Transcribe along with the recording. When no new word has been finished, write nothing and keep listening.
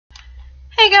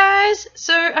Hey guys,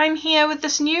 so I'm here with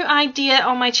this new idea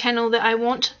on my channel that I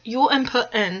want your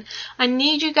input in. I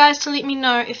need you guys to let me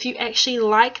know if you actually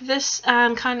like this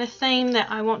kind of theme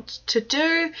that I want to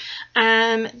do.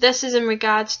 This is in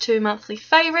regards to monthly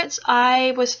favourites.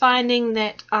 I was finding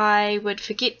that I would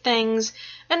forget things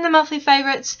in the monthly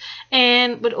favourites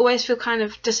and would always feel kind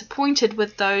of disappointed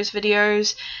with those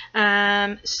videos,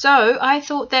 so I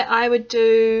thought that I would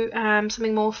do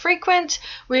something more frequent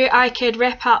where I could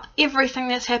wrap up everything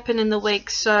that's happened in the week,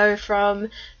 so from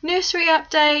nursery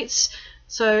updates,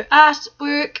 so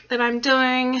artwork that I'm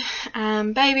doing,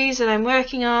 babies that I'm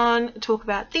working on, talk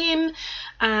about them,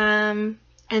 and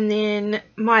then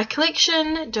my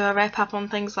collection, do a wrap up on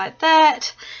things like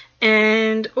that.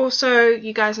 And also,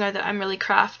 you guys know that I'm really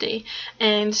crafty,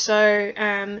 and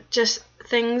so just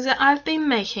things that I've been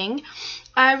making.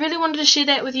 I really wanted to share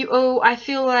that with you all. I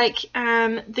feel like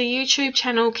the YouTube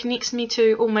channel connects me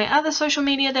to all my other social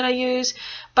media that I use,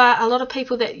 but a lot of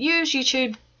people that use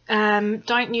YouTube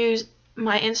don't use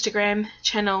my Instagram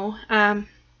channel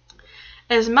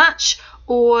as much,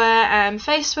 or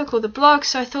Facebook or the blog,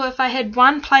 so I thought if I had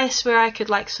one place where I could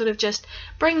like sort of just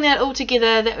bring that all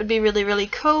together, that would be really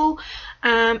cool.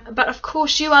 But of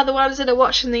course you are the ones that are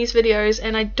watching these videos,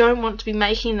 and I don't want to be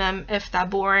making them if they're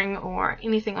boring or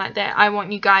anything like that. I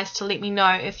want you guys to let me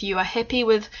know if you are happy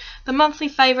with the monthly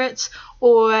favourites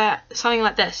or something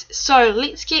like this. So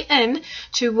let's get in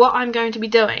to what I'm going to be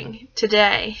doing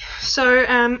today.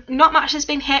 So not much has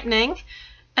been happening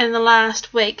in the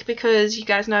last week because you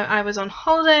guys know I was on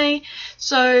holiday,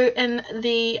 so in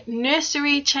the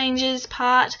nursery changes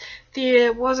part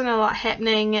there wasn't a lot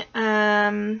happening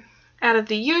out of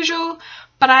the usual,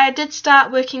 but I did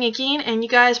start working again, and you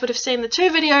guys would have seen the two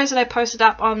videos that I posted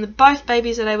up on both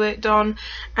babies that I worked on.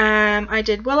 I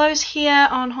did Willow's hair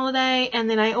on holiday, and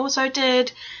then I also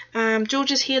did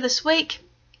George's hair this week,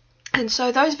 and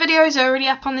so those videos are already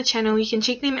up on the channel. You can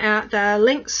check them out. The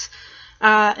links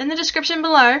in the description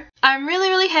below. I'm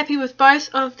really happy with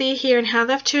both of their hair and how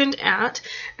they've turned out.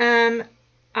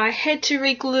 I had to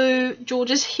re-glue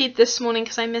George's head this morning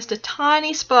because I missed a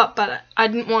tiny spot, but I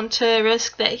didn't want to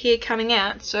risk that hair coming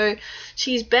out, so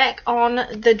she's back on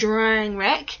the drying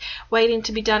rack waiting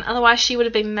to be done. Otherwise she would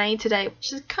have been made today,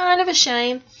 which is kind of a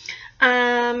shame.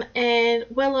 And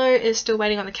Willow is still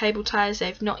waiting on the cable ties.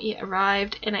 They've not yet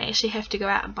arrived, and I actually have to go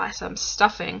out and buy some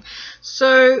stuffing.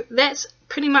 So that's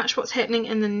pretty much what's happening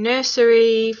in the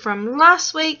nursery from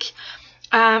last week.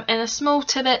 And a small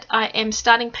tidbit, I am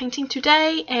starting painting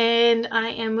today, and I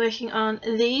am working on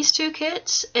these two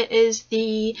kits. It is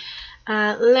the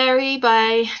Larry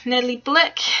by Natalie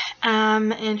Blick,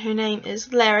 and her name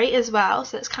is Larry as well,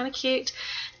 so that's kind of cute.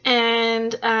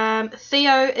 And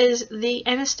Theo is the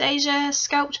Anastasia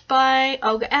sculpt by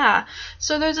Olga Hour.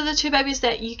 So those are the two babies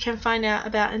that you can find out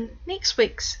about in next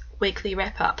week's weekly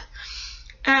wrap up.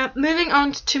 Moving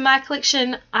on to my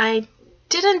collection, I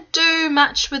didn't do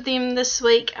much with them this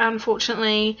week,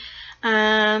 unfortunately.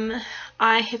 I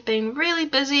have been really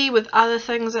busy with other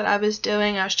things that I was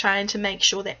doing. I was trying to make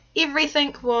sure that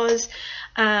everything was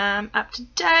up to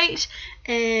date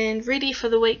and ready for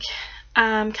the week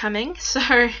coming, so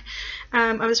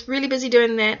I was really busy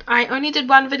doing that. I only did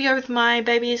one video with my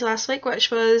babies last week, which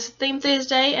was Theme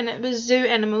Thursday, and it was zoo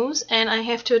animals, and I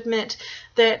have to admit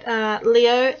that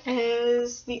Leo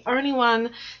is the only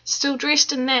one still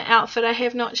dressed in that outfit. I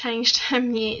have not changed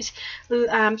him yet.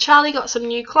 Charlie got some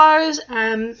new clothes,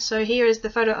 so here is the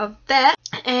photo of that,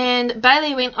 and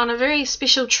Bailey went on a very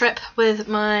special trip with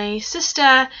my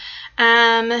sister.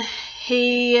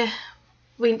 He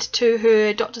went to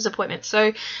her doctor's appointment,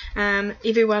 so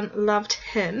everyone loved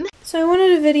him. So I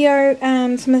wanted to video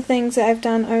some of the things that I've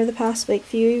done over the past week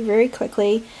for you very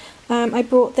quickly. I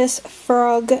bought this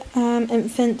frog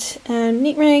infant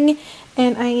neck ring,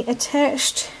 and I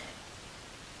attached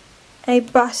a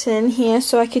button here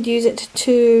so I could use it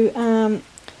to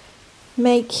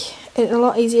make it a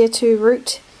lot easier to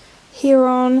root hair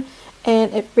on,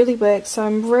 and it really works, so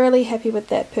I'm really happy with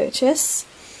that purchase.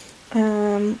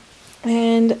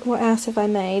 And what else have I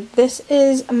made? This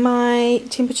is my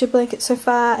temperature blanket so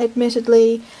far.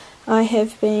 Admittedly, I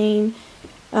have been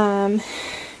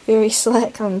very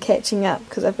slack on catching up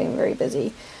because I've been very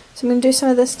busy. So I'm going to do some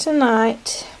of this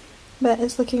tonight, but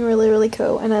it's looking really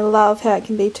cool, and I love how it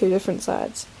can be two different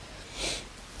sides.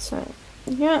 So,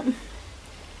 yeah.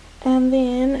 And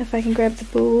then, if I can grab the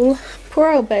ball.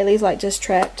 Poor old Bailey's like just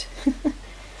trapped.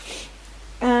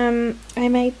 I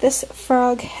made this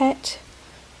frog hat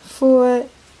for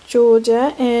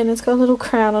Georgia, and it's got a little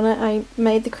crown on it. I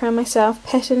made the crown myself.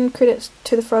 Pattern credit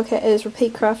to the frog hat is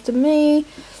Repeat Crafted Me.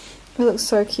 It looks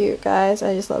so cute, guys.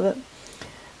 I just love it.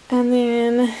 And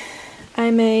then I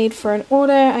I made for an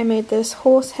order. I made this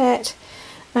horse hat,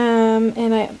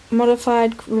 and I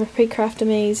modified Repeat Crafter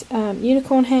Me's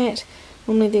unicorn hat.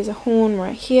 Normally there's a horn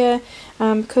right here.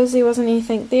 Because there wasn't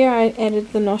anything there, I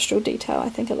added the nostril detail. I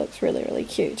think it looks really, really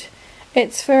cute.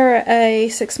 It's for a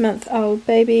 6-month-old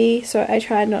baby, so I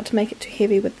tried not to make it too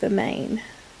heavy with the mane.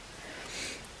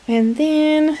 And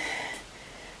then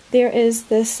there is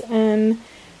this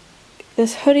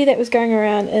this hoodie that was going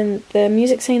around in the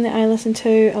music scene that I listen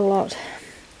to a lot,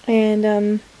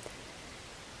 and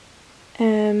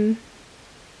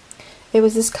it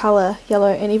was this colour,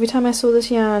 yellow, and every time I saw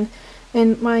this yarn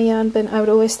in my yarn bin I would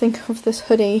always think of this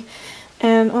hoodie,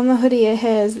 and on the hoodie it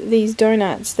has these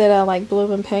donuts that are like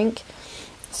blue and pink.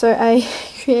 So I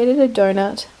created a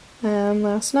donut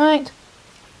last night.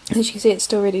 As you can see, it's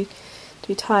still ready to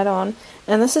be tied on,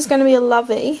 and this is going to be a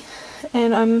lovey,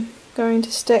 and I'm going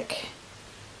to stick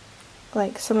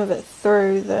like some of it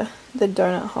through the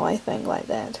donut hole, I think, like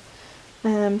that,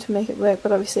 to make it work.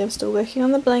 But obviously I'm still working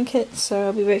on the blanket, so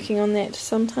I'll be working on that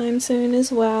sometime soon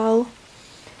as well.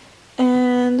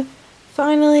 And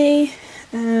finally,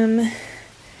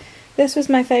 this was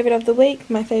my favourite of the week,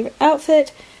 my favourite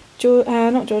outfit.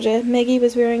 Not Georgia, Maggie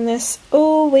was wearing this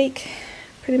all week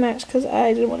pretty much because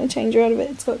I didn't want to change her out of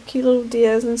it. It's got cute little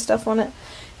deers and stuff on it.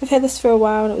 I've had this for a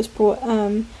while, and it was bought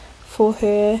for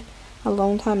her a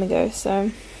long time ago, so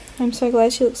I'm so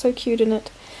glad she looks so cute in it.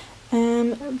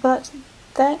 But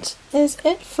that is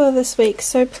it for this week,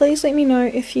 so please let me know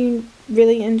if you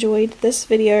really enjoyed this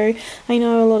video. I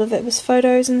know a lot of it was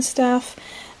photos and stuff.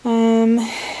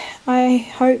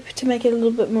 I hope to make it a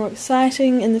little bit more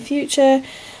exciting in the future,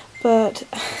 but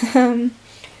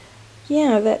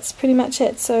yeah, that's pretty much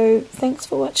it. So thanks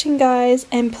for watching, guys,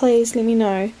 and please let me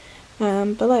know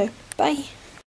below. Bye.